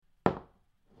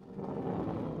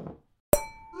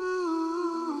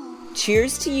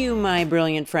Cheers to you, my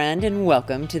brilliant friend, and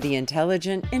welcome to the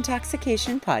Intelligent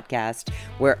Intoxication Podcast,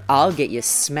 where I'll get you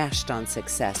smashed on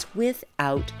success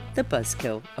without the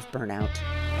buzzkill of burnout.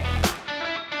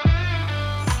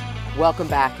 Welcome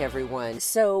back, everyone.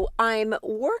 So I'm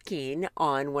working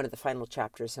on one of the final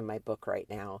chapters in my book right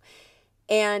now,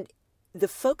 and the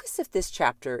focus of this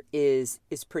chapter is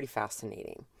pretty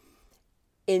fascinating.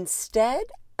 Instead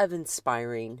of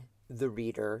inspiring the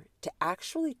reader to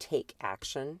actually take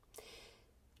action,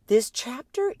 this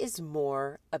chapter is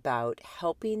more about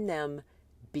helping them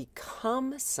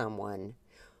become someone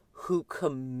who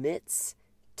commits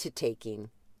to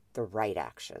taking the right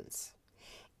actions.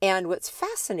 And what's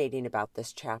fascinating about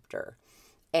this chapter,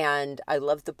 and I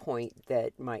love the point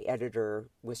that my editor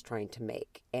was trying to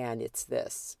make, and it's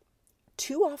this: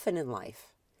 too often in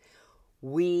life,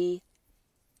 we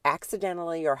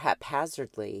accidentally or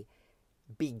haphazardly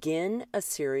begin a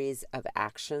series of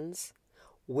actions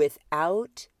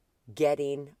without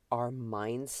getting our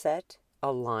mindset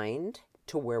aligned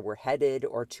to where we're headed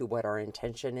or to what our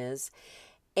intention is.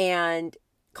 And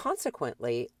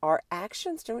consequently, our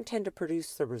actions don't tend to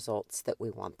produce the results that we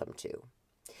want them to.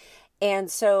 And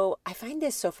so I find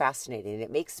this so fascinating.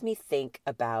 It makes me think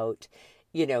about,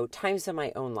 times in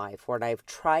my own life when I've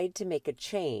tried to make a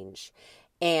change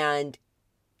and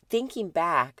thinking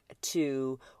back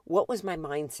to what was my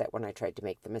mindset when I tried to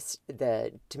make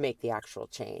the actual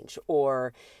change,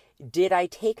 or did I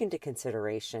take into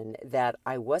consideration that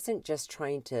I wasn't just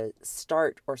trying to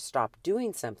start or stop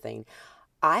doing something,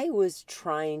 I was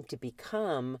trying to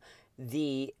become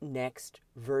the next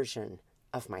version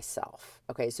of myself.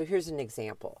 Okay, so here's an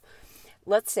example.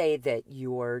 Let's say that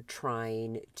you're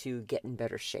trying to get in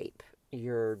better shape.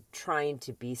 You're trying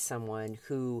to be someone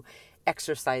who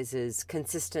exercises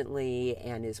consistently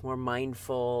and is more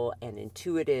mindful and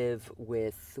intuitive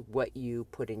with what you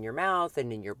put in your mouth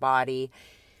and in your body.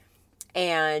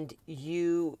 And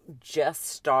you just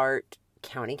start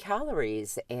counting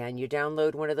calories and you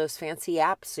download one of those fancy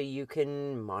apps so you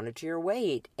can monitor your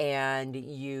weight, and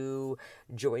you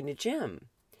join a gym.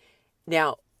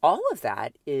 Now, all of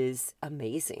that is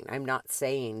amazing. I'm not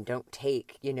saying don't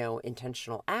take,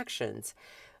 intentional actions,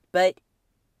 but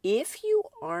if you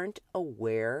aren't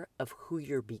aware of who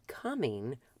you're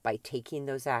becoming by taking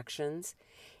those actions,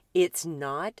 it's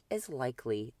not as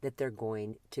likely that they're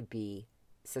going to be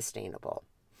sustainable.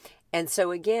 And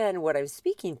so again, what I'm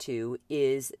speaking to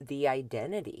is the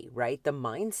identity, right? The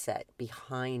mindset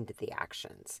behind the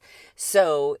actions.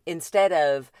 So instead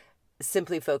of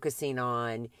simply focusing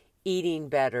on eating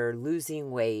better,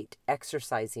 losing weight,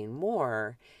 exercising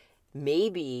more,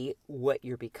 maybe what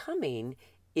you're becoming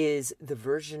is the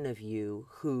version of you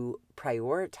who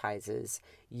prioritizes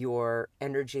your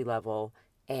energy level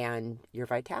and your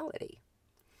vitality.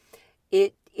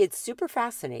 It's super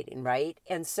fascinating, right?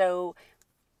 And so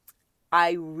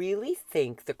I really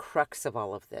think the crux of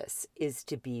all of this is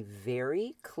to be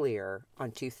very clear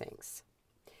on two things: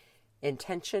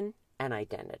 intention and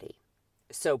identity.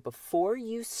 So before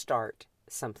you start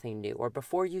something new, or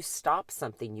before you stop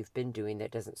something you've been doing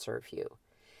that doesn't serve you,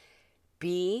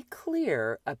 be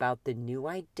clear about the new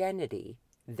identity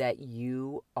that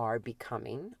you are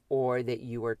becoming or that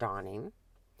you are donning,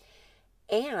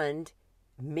 and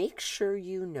make sure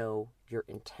you know your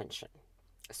intention.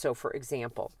 So for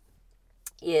example,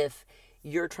 if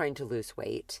you're trying to lose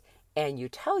weight and you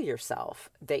tell yourself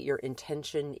that your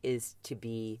intention is to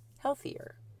be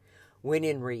healthier, when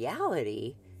in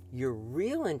reality, your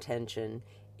real intention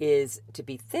is to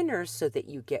be thinner so that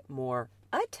you get more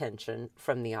attention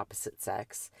from the opposite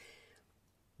sex,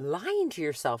 lying to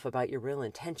yourself about your real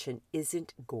intention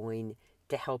isn't going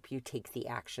to help you take the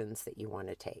actions that you want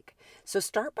to take. So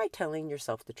start by telling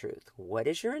yourself the truth. What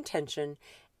is your intention,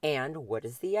 and what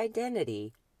is the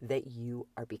identity that you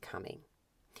are becoming?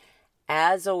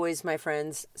 As always, my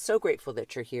friends, so grateful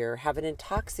that you're here. Have an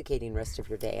intoxicating rest of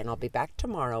your day, and I'll be back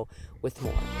tomorrow with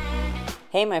more.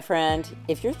 Hey, my friend,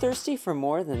 if you're thirsty for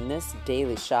more than this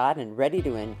daily shot and ready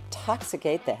to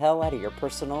intoxicate the hell out of your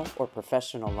personal or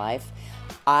professional life,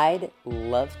 I'd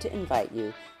love to invite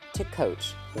you to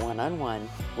coach one-on-one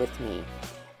with me.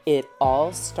 It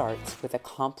all starts with a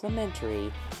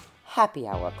complimentary happy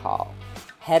hour call.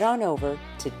 Head on over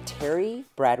to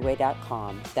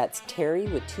terrybradway.com. That's Terry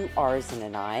with 2 R's and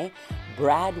an I.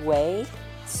 Bradway,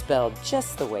 spelled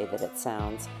just the way that it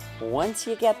sounds. Once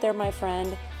you get there, my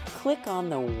friend, click on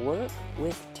the Work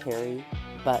with Terry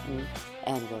button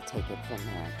and we'll take it from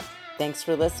there. Thanks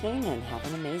for listening and have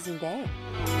an amazing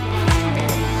day.